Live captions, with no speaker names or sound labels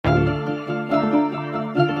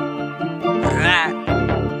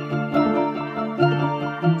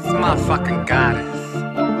fucking goddess.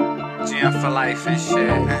 GM for life and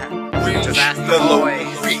shit. Just ask the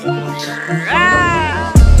boys.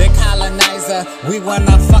 The colonizer, we want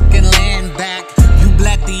our fucking land back. You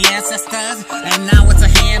bled the ancestors, and now it's a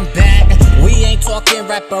handbag. We ain't talking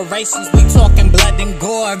reparations, we talking blood and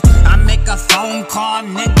gore. I make a phone call,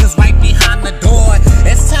 niggas right behind the door.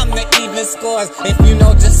 It's time to even scores, if you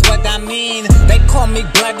know just what I mean. They call me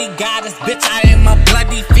bloody goddess, bitch, I am a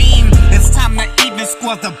bloody fiend. It's time to even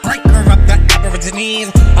scores, the breaker of the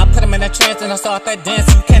Aborigines. I put them in a trance and I start that dance,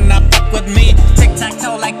 you cannot fuck with me.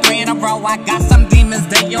 Tic-tac-toe like 3 in a row, I got some demons,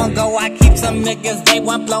 they on go. I keep some niggas, they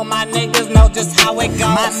won't blow, my niggas know just how it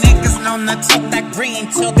goes. My niggas known to talk that green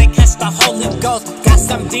till they catch the Holy Ghost. Got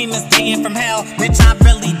some demons, they in from hell, bitch, I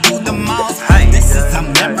really do the most. This is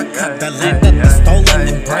America, the land of the stolen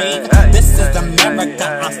and brave. This is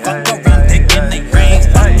America, I fuck around digging they graves.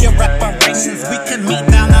 Fuck your reparations, we can meet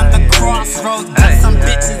down on the crossroads. Got some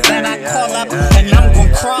bitches that I call up, and I'm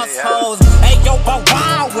gon' cross hoes. Hey yo, but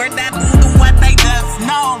wow, where that voodoo what they just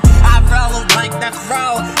know? I roll like that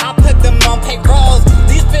row, I put them on payrolls.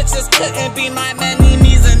 These bitches couldn't be my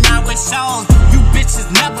enemies, and now it shows. You bitches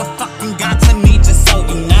never fucking got to me, just so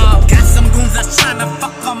you know. Got some goons that's tryna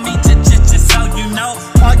fuck on me, just so you know.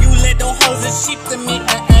 All you little hoes is sheep to me,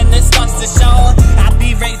 and it starts to show. I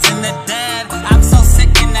be raising the dead, I'm so sick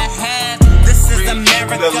in the head. This is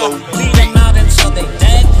America, lead them out until they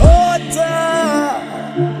dead.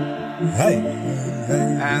 Hey,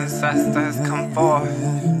 ancestors come forth.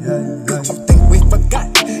 Don't you think we forgot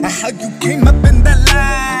how you came up in the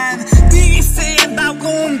line? DC and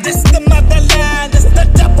Algoon, this the motherland. It's the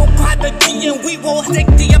double prodigy and we will take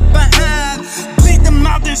the upper hand. Bleed them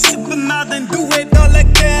out and ship them out and do it all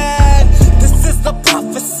again. This is the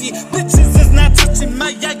prophecy, bitches is not touching my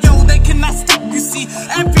yo, they cannot stop, you see.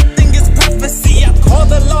 Everything is prophecy. I call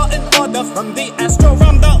the law and order from the astro,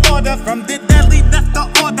 I'm the order. From the deadly left the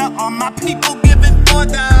order, all my people giving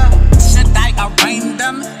order. Should I arrange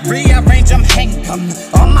them, rearrange them, hang them?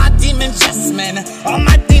 All my demons, yes man, all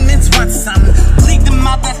my demons want some. Bleed them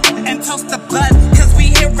out and toast the blood, cause we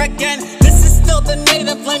here again. This is still the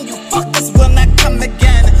native land, you fuckers will not come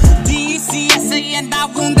again. DECSA and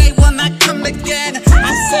Algoon, they will not come again.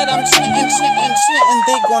 I said I'm cheating,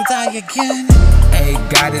 they gon' die again. Hey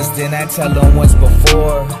goddess, then I tell them once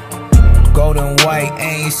before. Golden white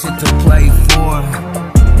ain't shit to play for.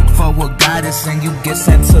 Fuck with goddess and you get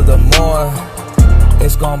sent to the morgue.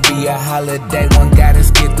 It's gonna be a holiday when goddess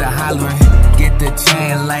get to hollering. Get the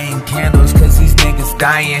chain laying candles cause these niggas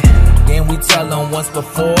dying. Then we tell them once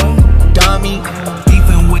before, dummy.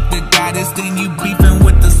 Beefing with the goddess, then you beefing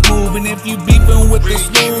with the smooth. And if you beefing with the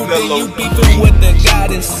smooth, then you beefing with the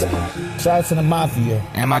goddess. Shout out to the mafia.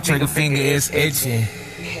 And my trigger finger is itching.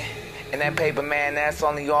 And that paper man, that's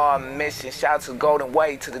only our mission. Shout out to Golden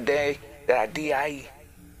White to the day that I DIE.